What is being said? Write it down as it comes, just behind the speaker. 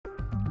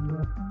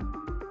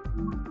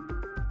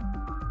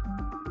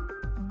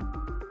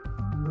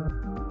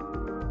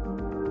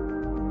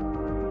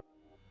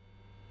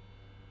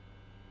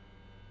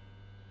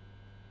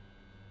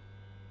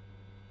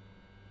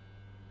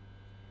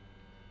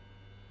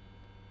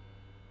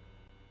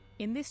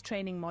In this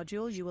training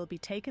module, you will be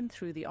taken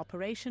through the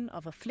operation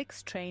of a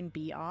flixtrain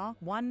BR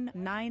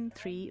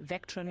 193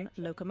 Vectron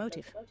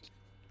locomotive.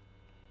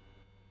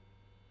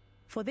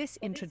 For this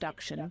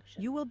introduction,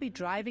 you will be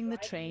driving the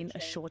train a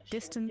short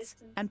distance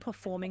and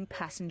performing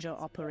passenger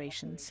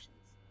operations.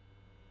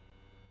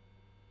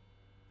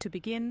 To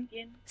begin,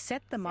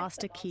 set the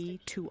master key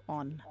to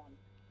on.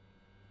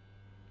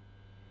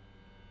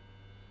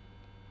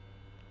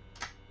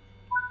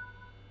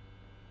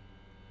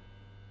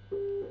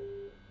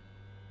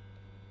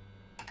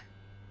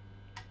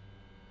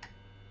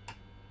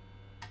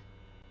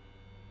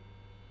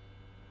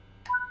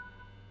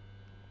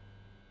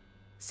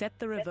 Set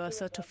the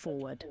reverser to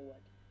forward.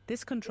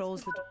 This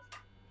controls the...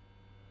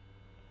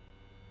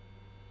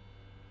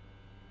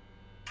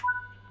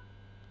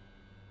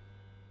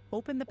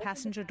 Open the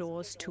passenger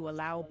doors to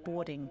allow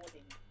boarding.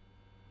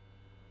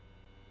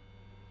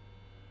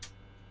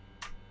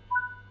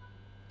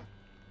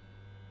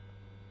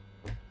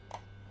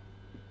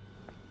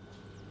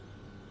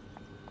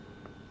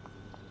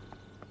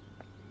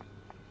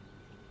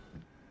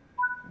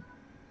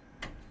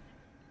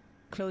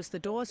 Close the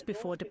doors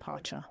before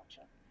departure.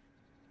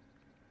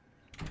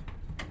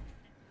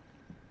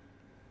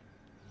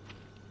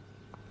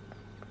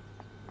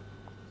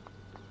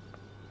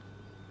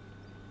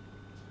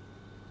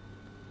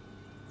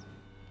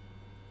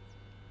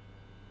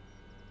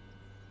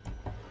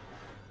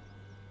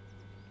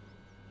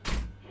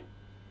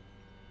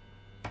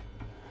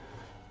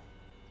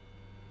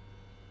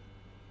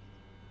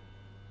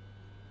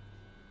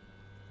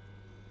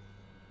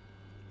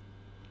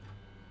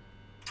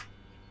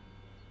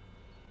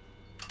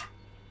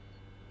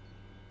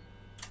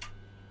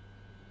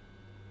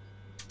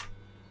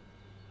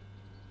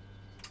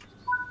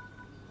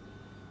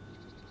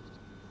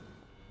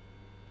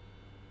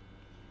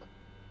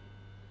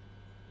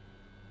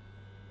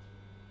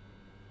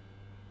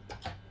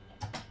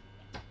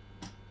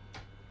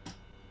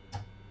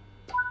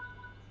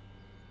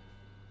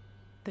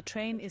 The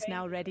train is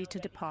now ready to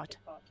depart.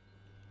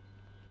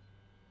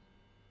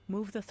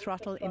 Move the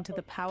throttle into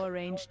the power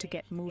range to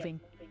get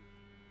moving.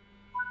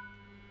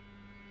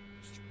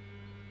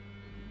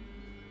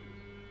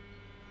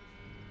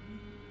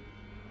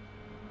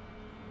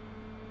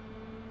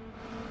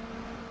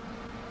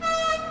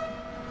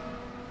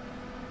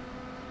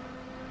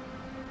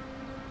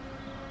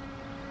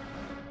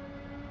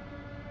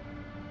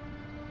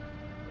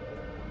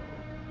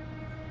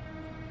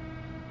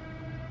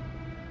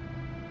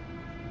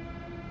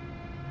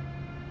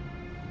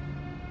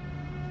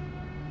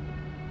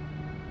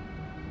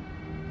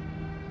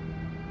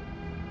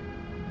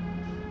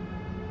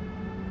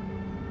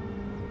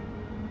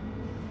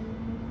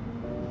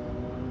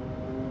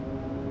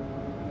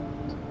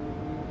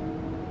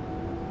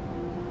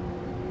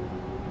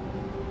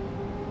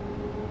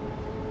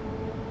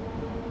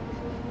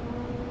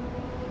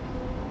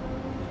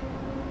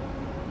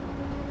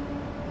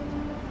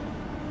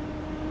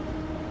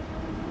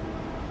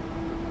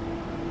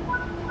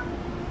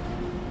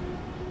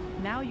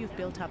 Now you've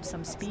built up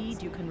some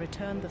speed, you can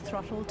return the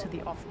throttle to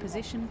the off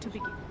position to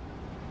begin.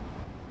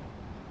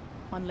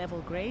 On level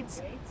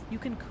grades, you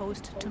can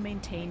coast to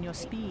maintain your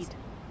speed,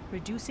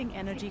 reducing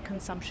energy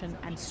consumption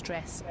and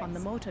stress on the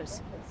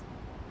motors.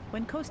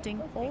 When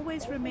coasting,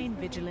 always remain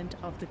vigilant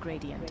of the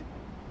gradient,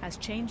 as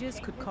changes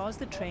could cause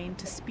the train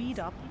to speed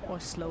up or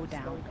slow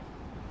down.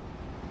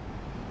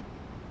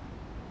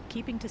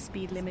 Keeping to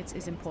speed limits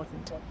is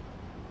important.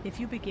 If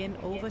you begin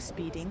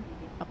overspeeding,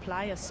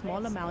 apply a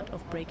small amount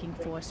of braking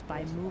force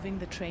by moving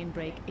the train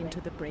brake into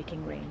the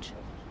braking range.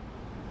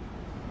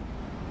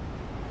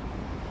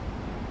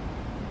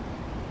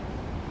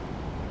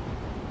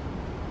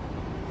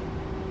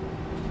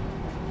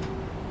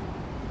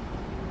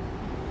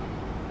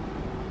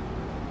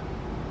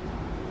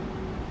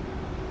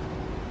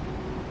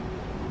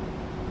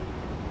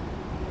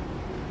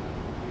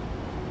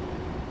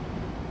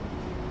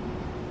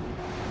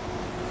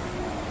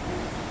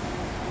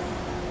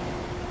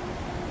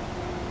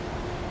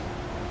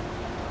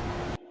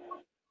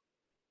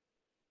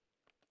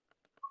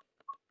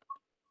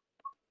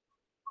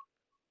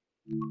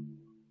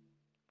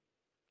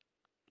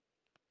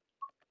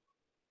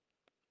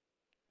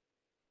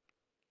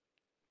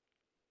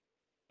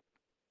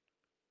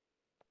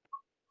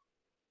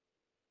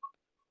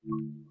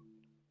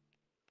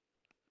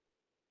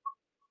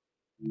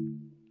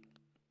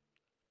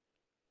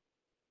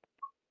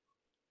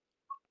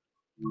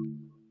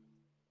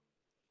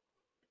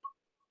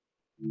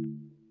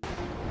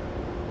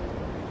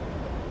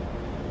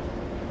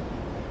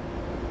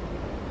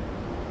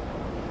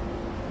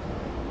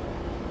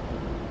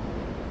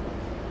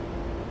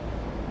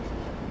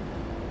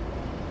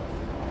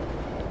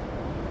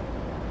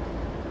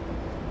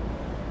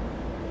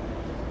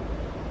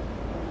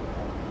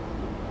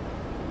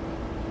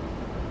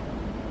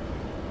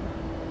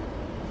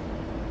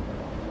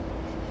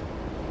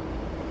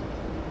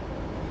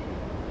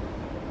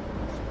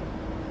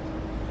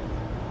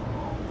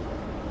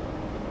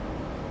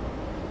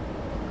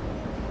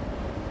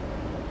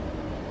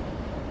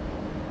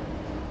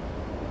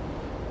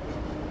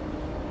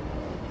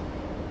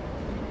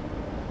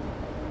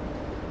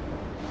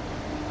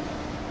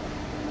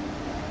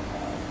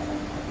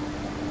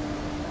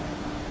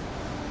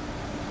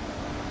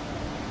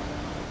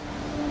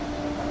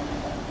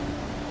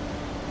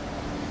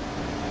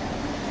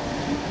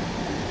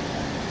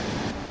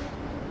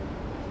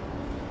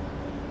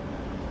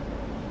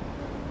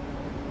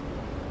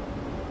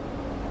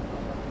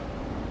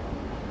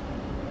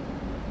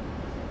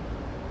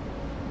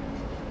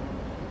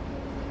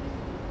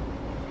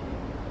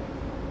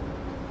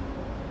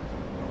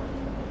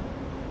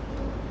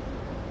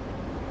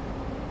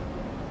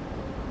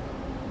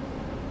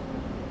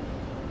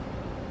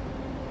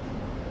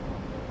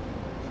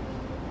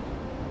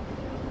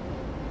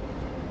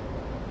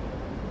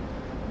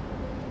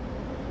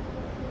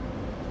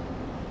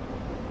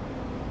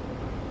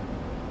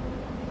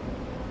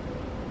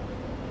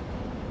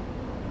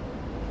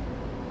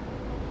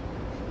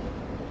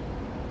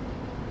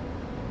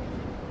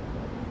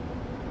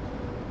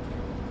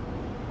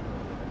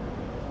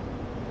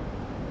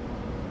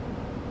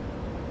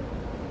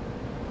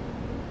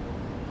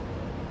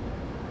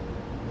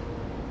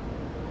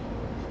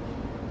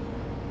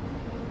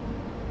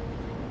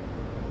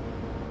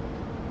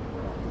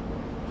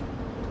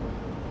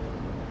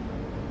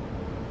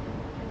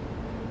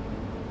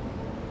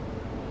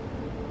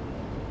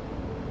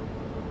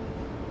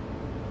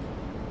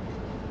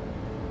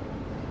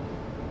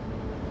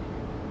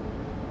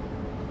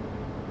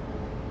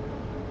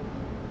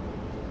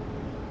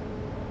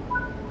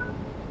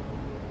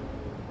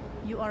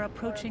 are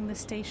approaching the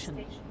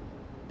station.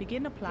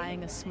 Begin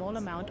applying a small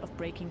amount of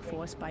braking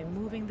force by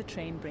moving the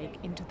train brake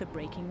into the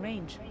braking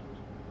range.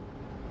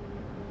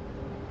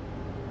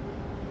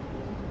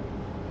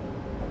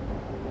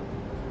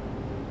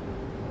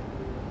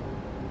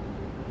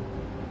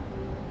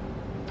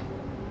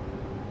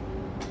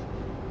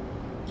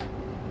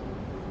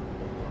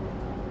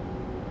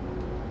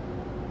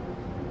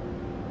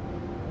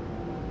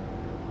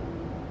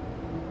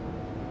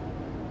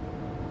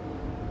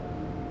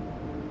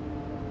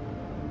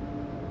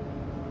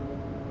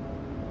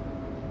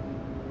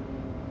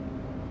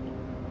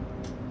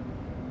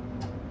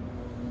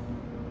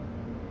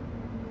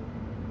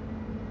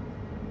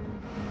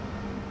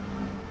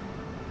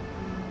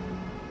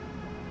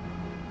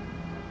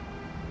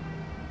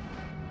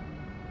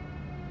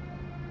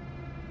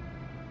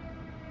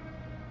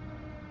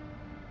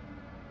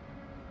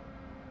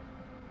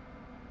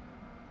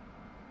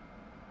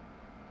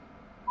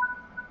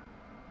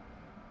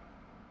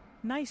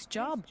 Nice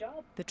job!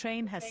 The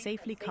train has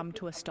safely come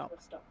to a stop.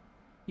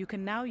 You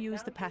can now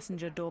use the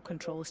passenger door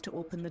controls to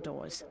open the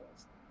doors.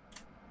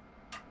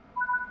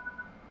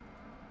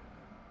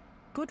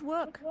 Good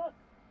work!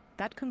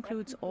 That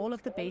concludes all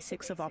of the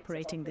basics of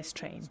operating this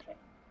train.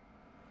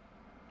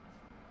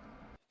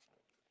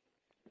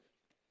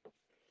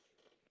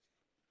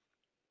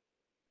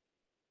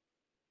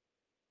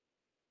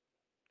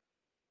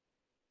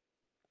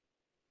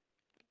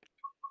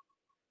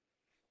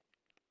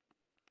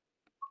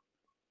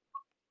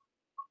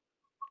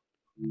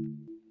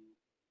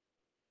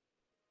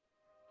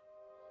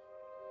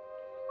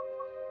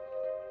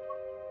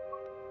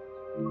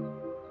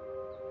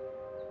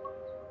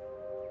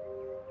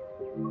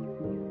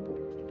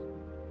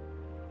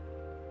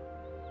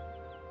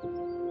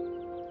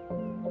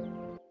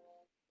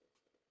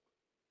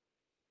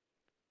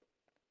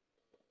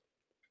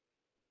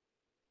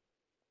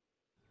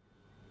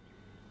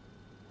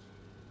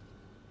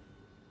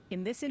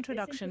 In this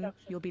introduction,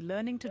 you'll be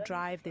learning to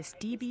drive this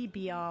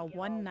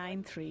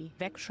DBBR-193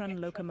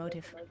 Vectron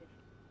locomotive.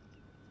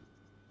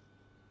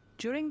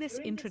 During this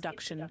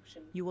introduction,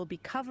 you will be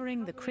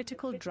covering the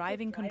critical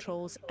driving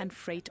controls and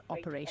freight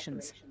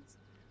operations.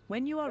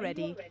 When you are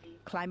ready,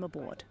 climb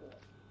aboard.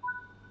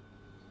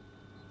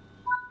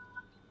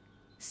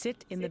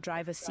 Sit in the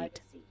driver's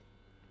seat.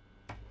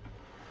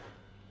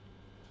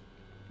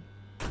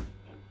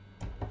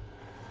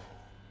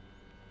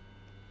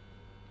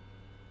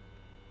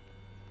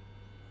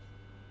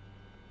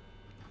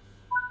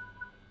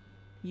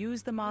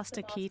 Use the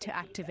master key to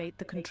activate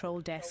the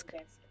control desk.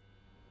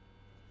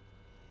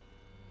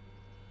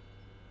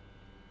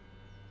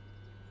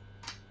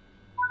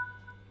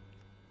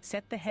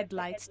 Set the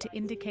headlights to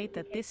indicate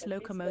that this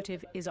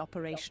locomotive is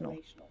operational.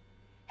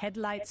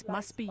 Headlights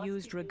must be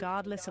used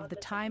regardless of the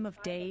time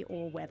of day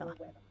or weather.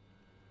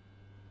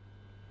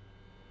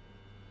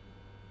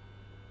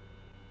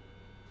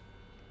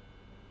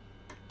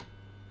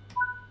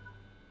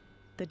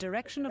 The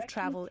direction of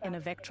travel in a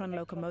Vectron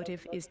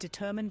locomotive is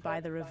determined by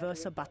the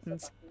reverser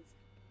buttons.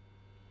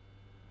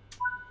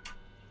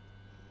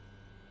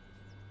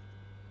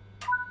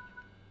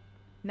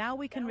 Now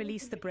we can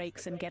release the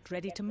brakes and get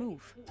ready to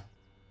move.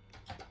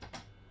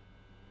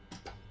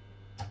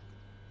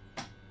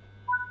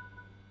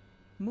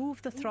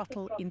 Move the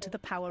throttle into the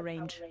power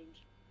range.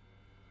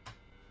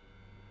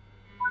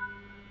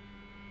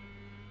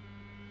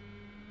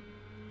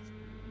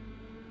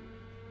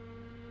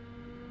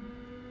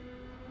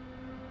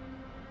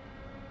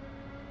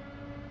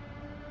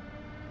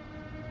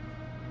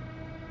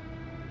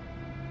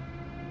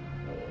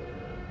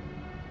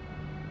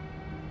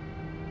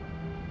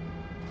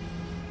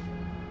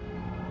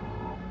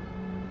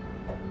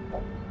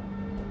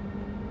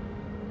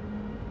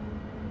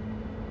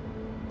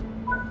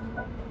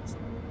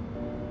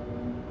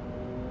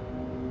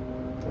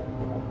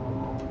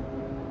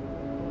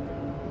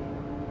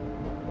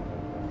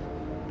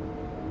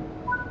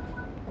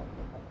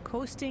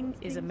 Coasting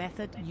is a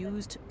method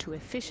used to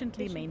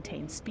efficiently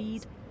maintain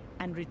speed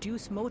and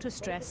reduce motor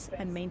stress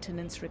and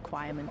maintenance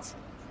requirements.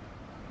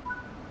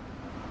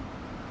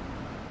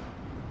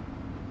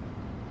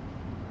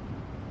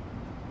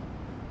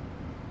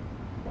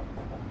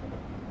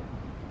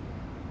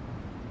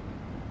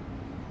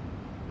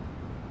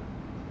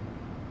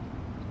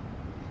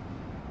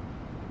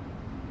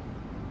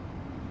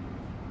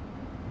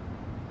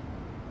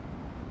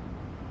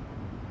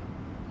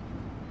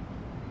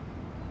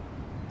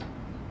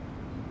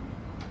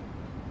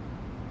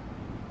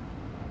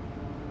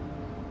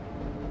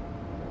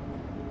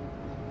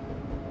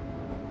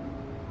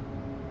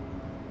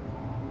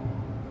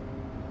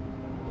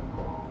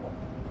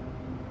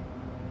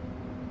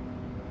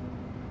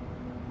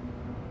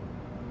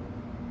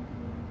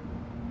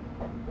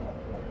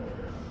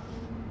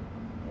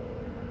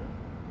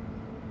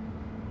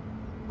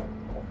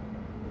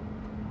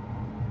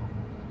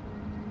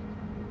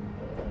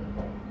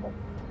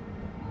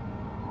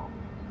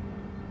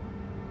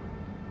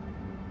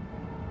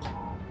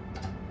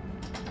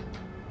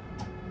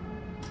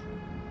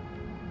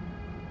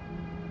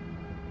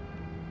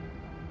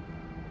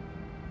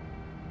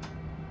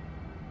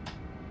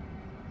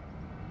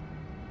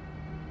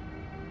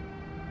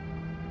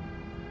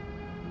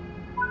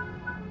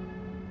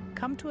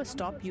 come to a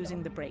stop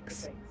using the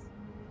brakes.